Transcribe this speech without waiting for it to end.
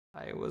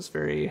I was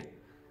very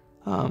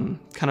kind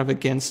of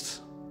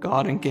against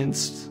God,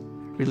 against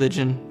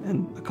religion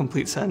in a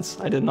complete sense.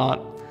 I did not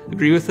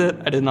agree with it.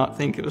 I did not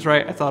think it was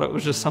right. I thought it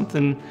was just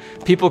something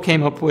people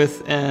came up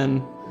with,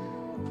 and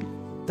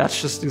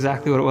that's just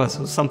exactly what it was.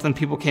 It was something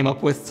people came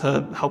up with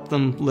to help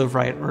them live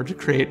right, or to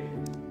create,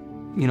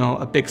 you know,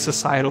 a big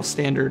societal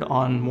standard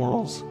on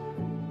morals.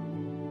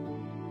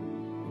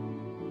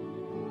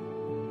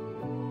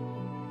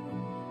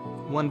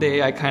 One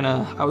day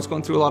I was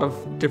going through a lot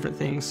of different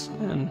things,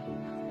 and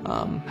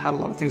had a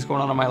lot of things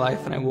going on in my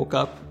life, and I woke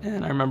up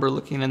and I remember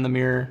looking in the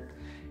mirror,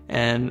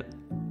 and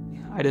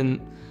I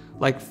didn't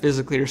like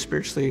physically or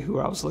spiritually who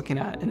I was looking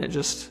at, and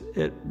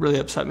it really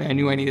upset me. I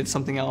knew I needed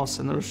something else,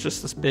 and there was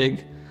just this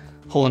big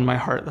hole in my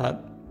heart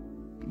that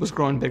was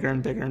growing bigger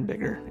and bigger and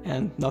bigger,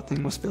 and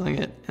nothing was filling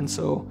it. And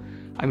so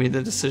I made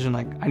the decision,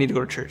 like, I need to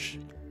go to church.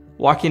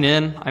 Walking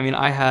in, I mean,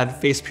 I had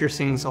face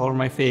piercings all over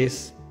my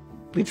face,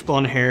 bleach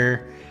blonde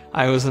hair,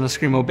 I was in a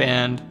screamo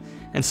band.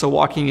 And so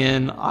walking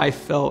in, I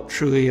felt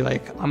truly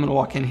like, I'm gonna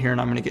walk in here and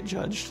I'm gonna get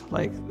judged.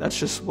 Like, that's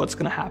just what's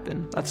gonna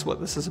happen. That's what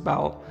this is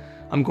about.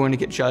 I'm going to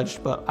get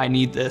judged, but I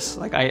need this.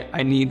 Like,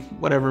 I need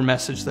whatever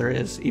message there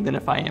is, even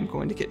if I am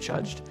going to get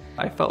judged.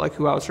 I felt like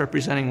who I was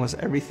representing was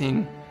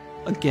everything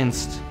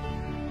against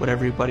what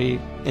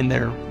everybody in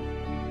there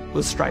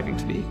was striving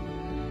to be.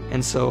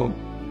 And so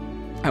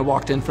I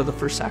walked in for the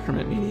first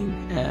sacrament meeting,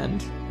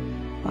 and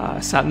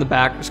sat in the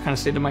back, just kind of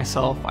stayed to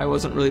myself. I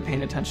wasn't really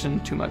paying attention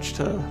too much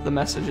to the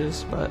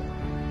messages, but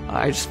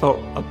I just felt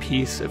a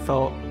peace. It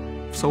felt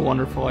so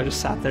wonderful. I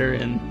just sat there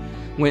and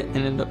went and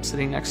ended up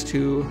sitting next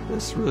to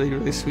this really,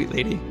 really sweet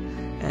lady.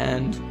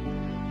 And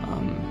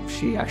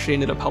she actually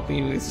ended up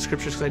helping me with the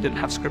scriptures, because I didn't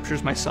have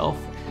scriptures myself.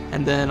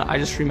 And then I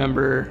just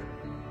remember,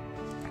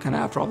 kind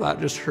of after all that,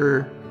 just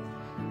her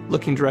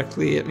looking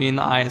directly at me in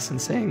the eyes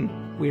and saying,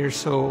 "We are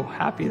so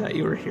happy that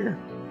you were here."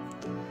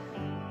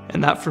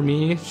 And that for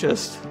me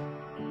just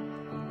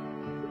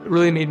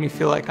really made me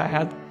feel like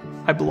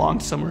I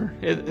belonged somewhere.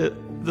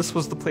 This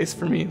was the place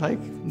for me. Like,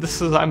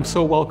 I'm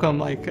so welcome.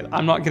 Like,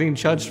 I'm not getting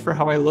judged for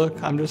how I look.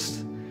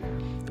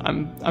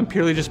 I'm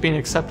purely just being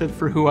accepted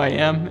for who I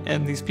am,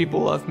 and these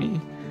people love me.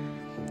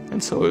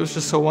 And so it was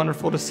just so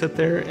wonderful to sit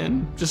there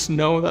and just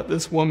know that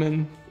this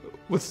woman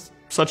with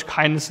such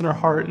kindness in her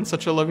heart and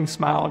such a loving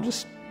smile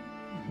just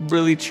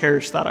really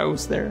cherished that I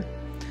was there.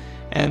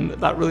 And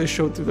that really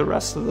showed through the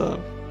rest of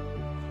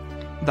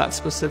that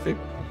specific,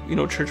 you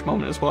know, church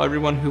moment as well.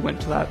 Everyone who went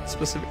to that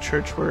specific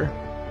church were,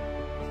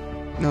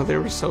 you know, they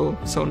were so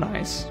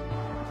nice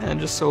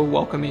and just so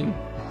welcoming.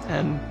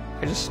 And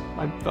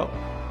I felt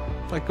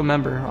like a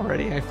member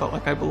already. I felt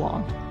like I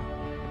belonged.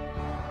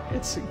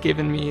 It's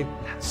given me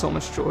so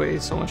much joy,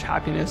 so much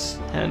happiness,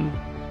 and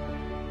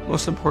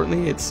most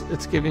importantly,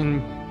 it's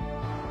given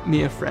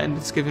me a friend,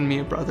 it's given me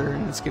a brother,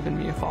 and it's given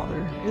me a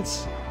father.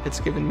 It's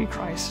given me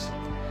Christ.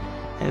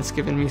 And it's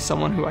given me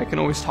someone who I can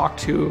always talk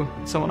to,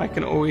 someone I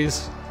can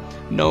always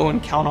know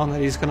and count on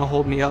that he's gonna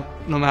hold me up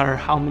no matter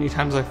how many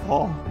times I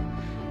fall.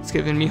 It's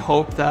given me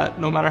hope that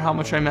no matter how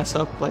much I mess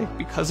up, like,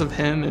 because of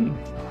him and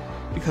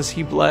because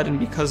he bled and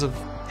because of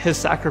his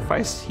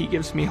sacrifice, he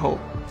gives me hope.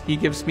 He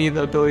gives me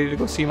the ability to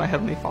go see my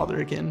Heavenly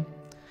Father again.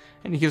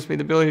 And he gives me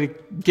the ability to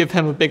give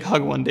him a big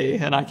hug one day,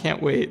 and I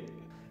can't wait.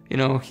 You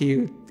know,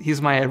 he's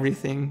my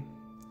everything.